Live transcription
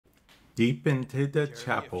deep into the Jeremy,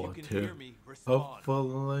 chapel if you can to hear me, respond.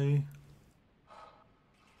 hopefully.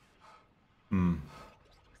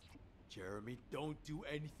 Jeremy, don't do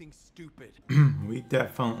anything stupid. We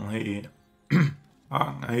definitely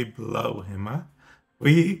aren't a blow him up.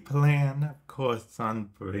 We plan, of course, on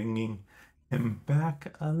bringing him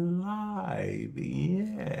back alive.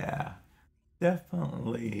 Yeah,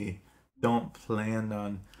 definitely don't plan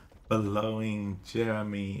on blowing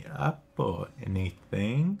Jeremy up or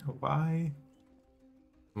anything. Why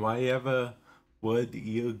ever would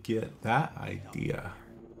you get that idea?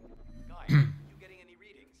 Guy, you getting any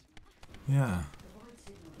readings? Yeah,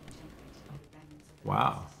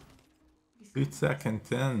 wow. 2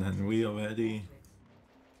 seconds in and we already...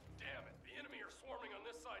 Damn it, the enemy are swarming on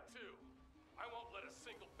this side too. I won't let a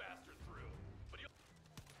single bastard through. But you'll...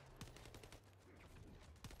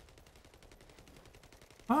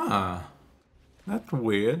 Ah, that's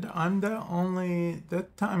weird.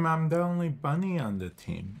 That time I'm the only bunny on the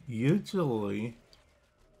team. Usually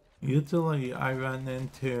I run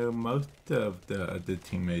into most of the other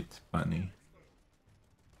teammates bunny.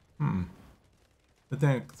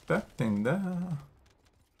 Wasn't expecting that.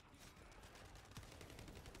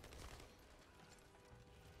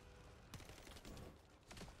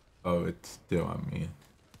 Oh, it's still on me.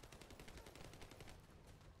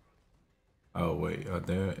 Oh wait, are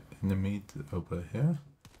there enemies over here?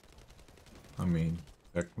 I mean,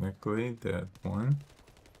 technically there's one.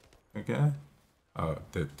 Okay. Oh,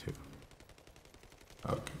 there's two.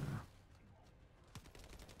 Okay.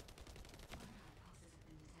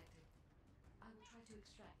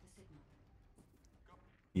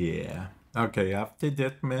 Yeah. Okay, after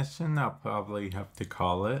this mission, I'll probably have to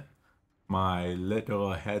call it. My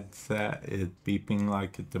little headset is beeping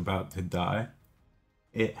like it's about to die.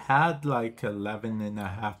 It had like 11 and a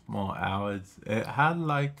half more hours. It had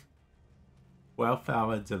like 12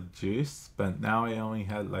 hours of juice, but now I only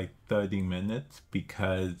had like 30 minutes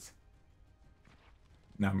because,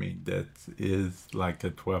 I mean, that is like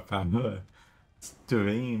a 12-hour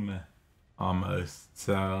stream almost,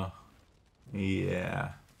 so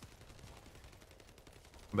yeah.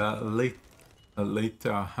 But at least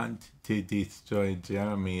our hunt to destroy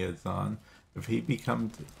Jeremy is on. If he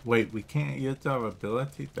becomes... Wait, we can't use our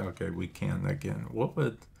ability? Okay, we can again. What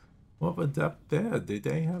was up there? Did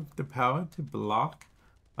they have the power to block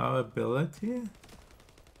our ability?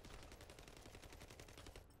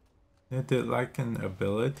 Is it like an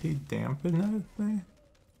ability dampener thing?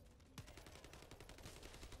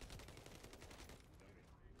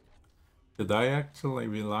 Did I actually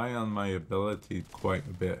rely on my ability quite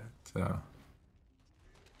a bit, so...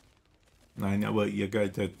 I know what you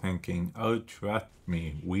guys are thinking. Oh, trust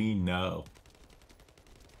me, we know.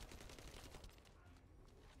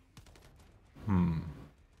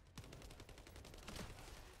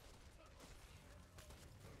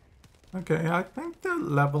 Okay, I think that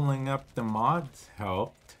leveling up the mods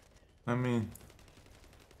helped. I mean...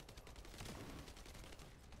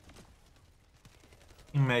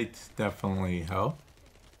 Teammates definitely help.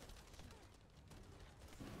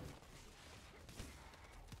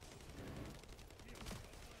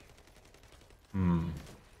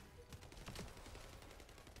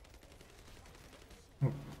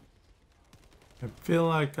 I feel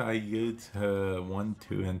like I use her 1,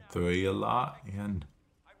 2, and 3 a lot, and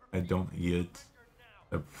I don't use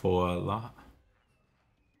the 4 a lot.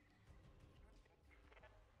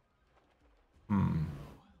 We need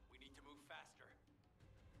to move faster.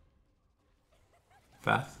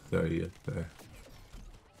 Faster, you say.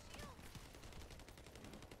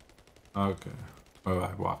 Okay. Well,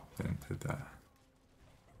 I walked into that.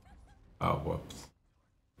 Oh, whoops.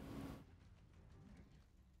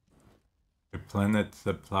 The planet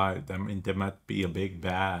supply, I mean, there must be a big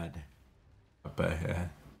bad up ahead.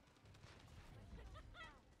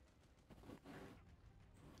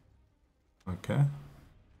 Okay.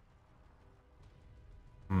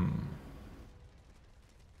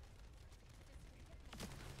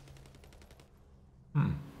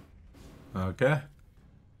 Okay.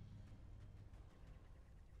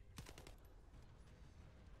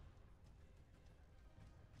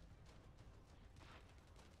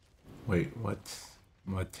 Wait, what's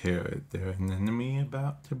here? Is there an enemy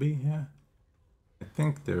about to be here? I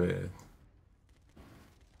think there is.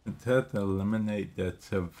 It says eliminate the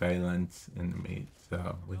surveillance enemy,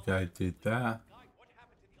 so we gotta do that. Guy, what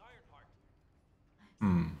happened to the iron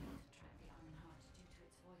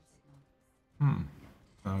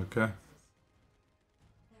heart? Okay.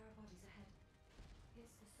 There are bodies ahead.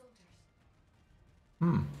 It's the soldiers.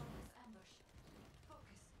 Hmm. Focus ambush.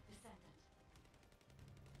 Focus descendant.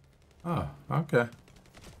 Oh, okay.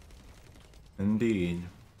 Indeed.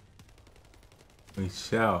 We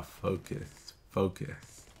shall focus.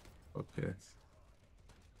 Focus. Focus.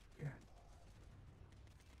 Yeah.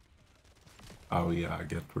 Oh yeah, I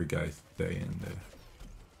guess we gotta stay in there.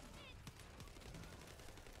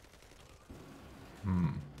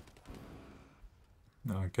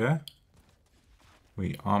 Okay.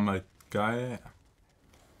 We almost got it.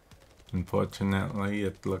 Unfortunately,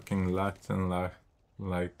 it's looking less and less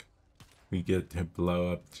like we get to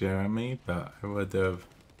blow up Jeremy, but I would have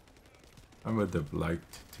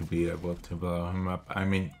liked to be able to blow him up. I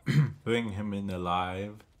mean, bring him in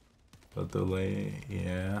alive. Totally,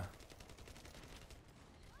 yeah.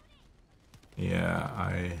 Yeah.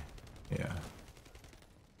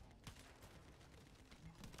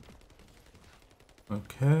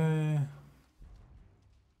 Okay.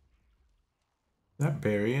 That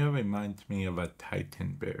barrier reminds me of a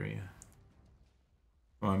Titan barrier.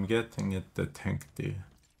 Well, I'm guessing it's the tank dude.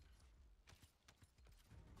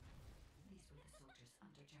 These were the soldiers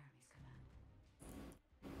under Jeremy's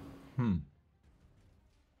command.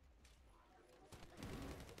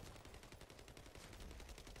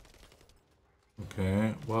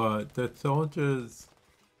 Okay, well, the soldiers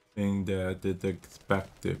being there did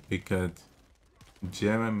expect it because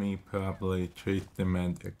Jeremy probably treats them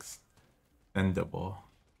as expendable.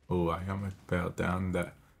 Oh, I almost fell down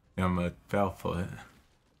that. I almost fell for it.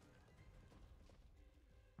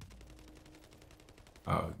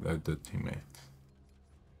 Oh, they're the teammates.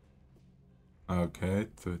 Okay,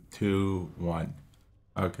 so 2, 1.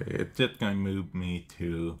 Okay, it's just gonna move me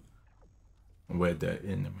to where the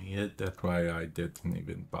enemy is. That's why I didn't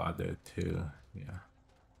even bother to, yeah.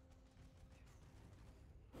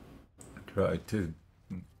 Try to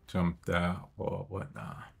jump that or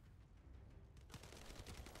whatnot.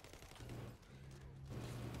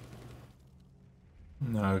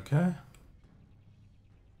 Okay.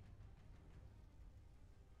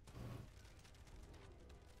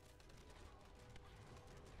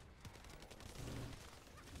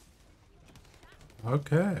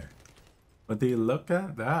 Okay. But do you look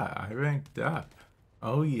at that? I ranked up.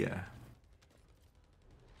 Oh yeah.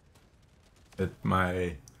 It's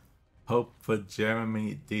my hope for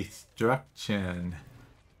Jeremy destruction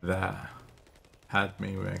that had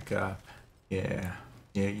me rank up. Yeah.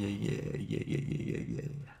 Yeah.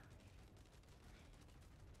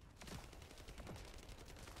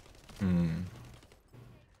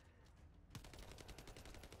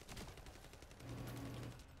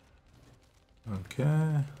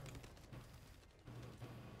 Okay.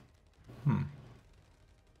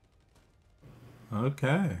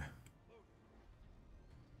 Okay.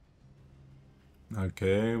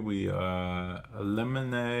 Okay, we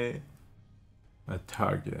eliminate a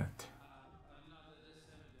target. Another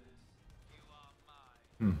descendant. You are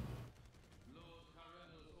mine. Lord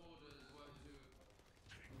Carreno's orders were to...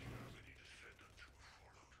 Think you have any descendants who have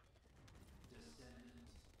followed? Descendant.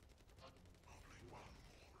 Only one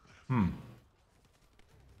more left.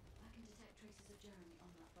 I can detect traces of Jeremy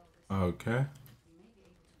on that bulbous. Okay. We may be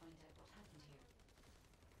able to find out what happened here.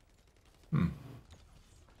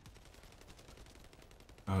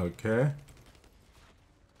 Okay.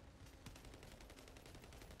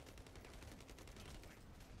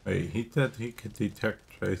 Wait, he said he could detect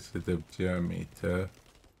traces of Jeremy too.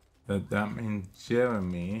 That means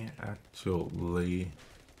Jeremy actually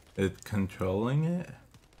is controlling it?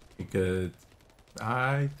 Because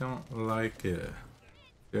I don't like it.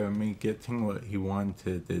 Jeremy getting what he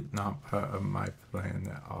wanted is not part of my plan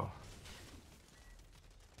at all.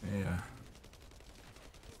 Yeah.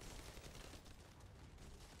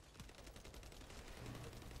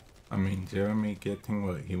 I mean, Jeremy getting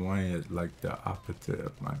what he wanted is like the opposite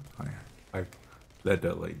of my plan. Like,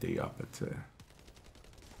 literally the opposite.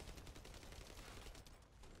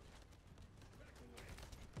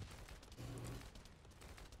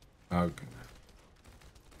 Okay.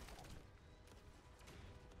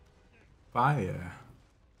 Fire.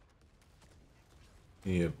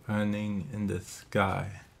 You're burning in the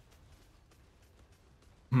sky.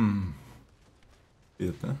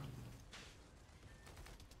 Is it?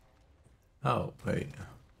 Oh, wait.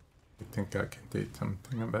 I think I can do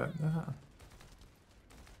something about that.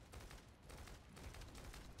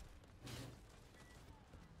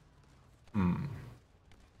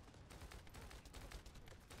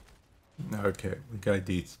 Okay, we gotta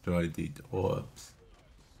destroy these orbs.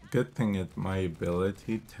 Good thing is my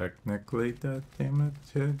ability technically does damage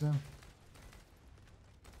to them.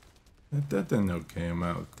 It does an okay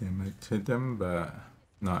amount of damage to them, but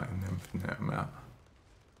not an infinite amount.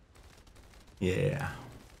 Yeah.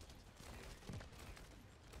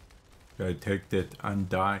 Gotta take this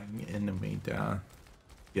undying enemy down.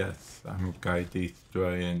 Yes, I'm gonna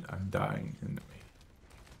destroy an undying enemy.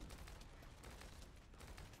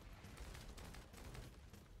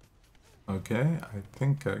 Okay, I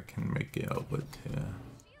think I can make it over to...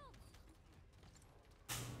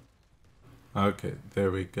 Okay,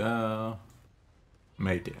 there we go.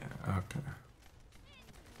 Made it, okay.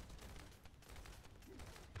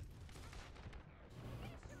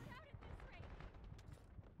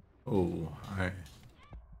 Oh,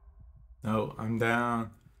 No, I'm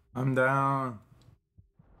down. I'm down.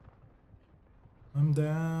 I'm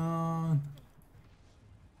down.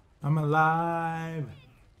 I'm alive.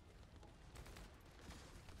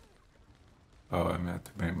 Oh, I'm at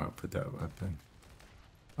the main up for that weapon.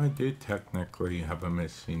 I do technically have a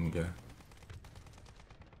machine gun.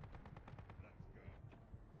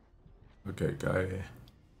 Okay, guy.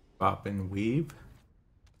 Bop and weave.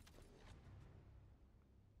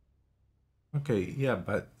 Okay, yeah,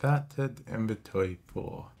 but that did inventory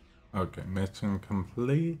full. Okay, mission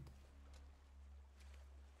complete.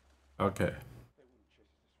 Okay.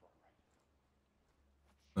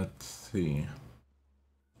 Let's see.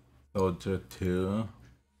 Soldier 2.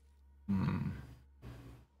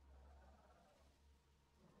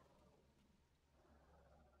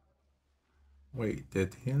 Wait,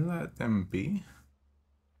 did he let them be?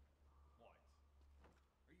 Are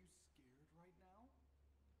you scared right now?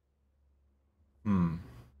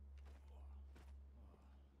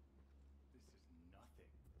 This is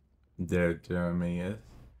nothing. There Jeremy is.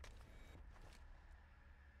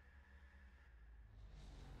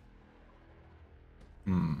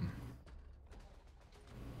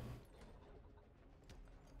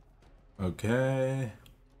 Okay.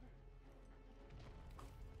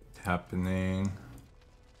 It's happening.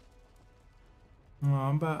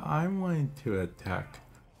 Oh, but I wanted to attack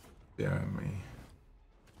Jeremy.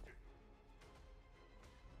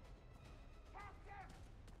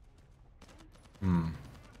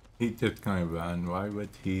 He's just gonna run. Why would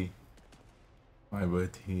he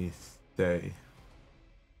stay?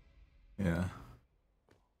 Yeah.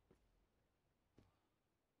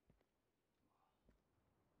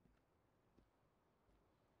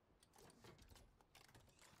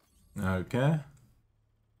 Okay.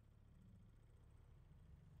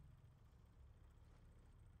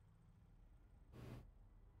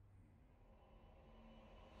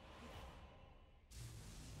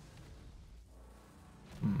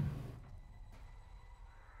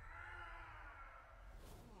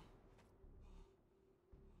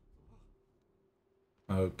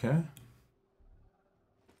 Okay.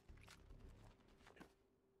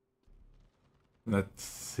 Let's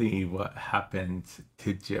see what happens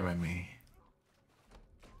to Jeremy.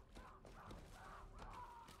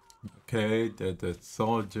 Okay, the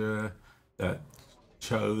soldier that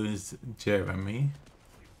chose Jeremy.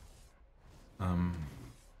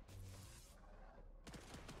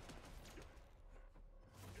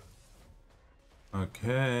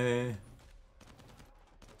 Okay.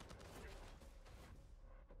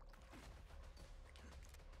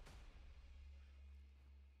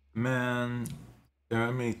 Man,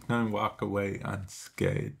 Jeremy's gonna walk away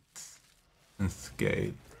unscathed.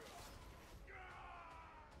 Unscathed.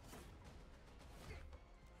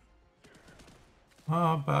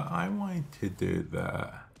 Oh, but I wanted to do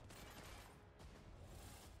that.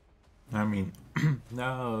 I mean,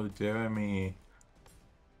 no, Jeremy.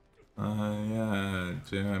 Yeah,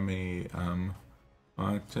 Jeremy,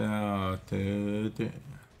 watch out, dude.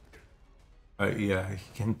 But yeah,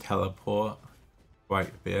 he can teleport quite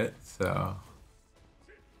a bit, so.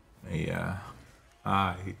 Yeah.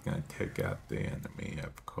 He's gonna take out the enemy,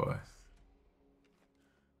 of course.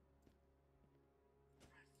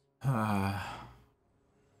 Ah.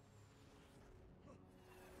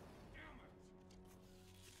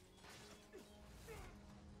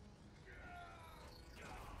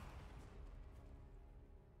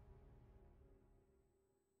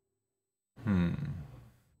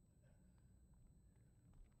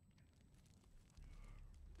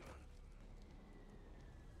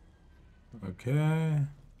 Okay.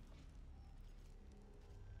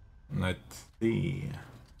 Let's see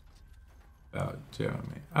about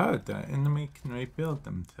Jeremy. Oh, the enemy can rebuild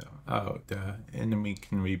themselves. Oh, the enemy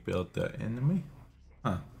can rebuild the enemy?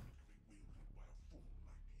 Huh.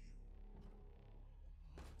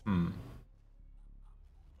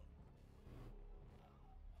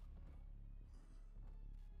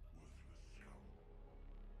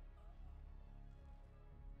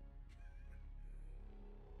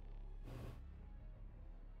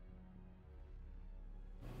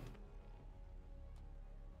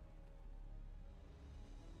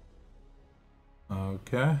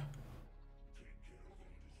 Okay.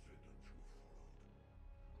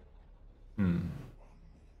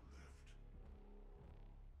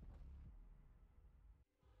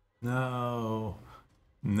 No.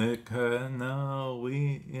 Nick, no,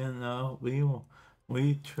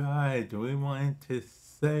 we tried. We wanted to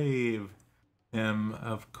save him,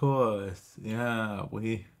 of course. Yeah,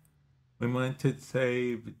 we wanted to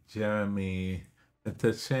save Jeremy. It's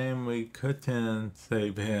a shame we couldn't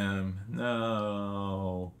save him.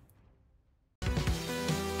 No.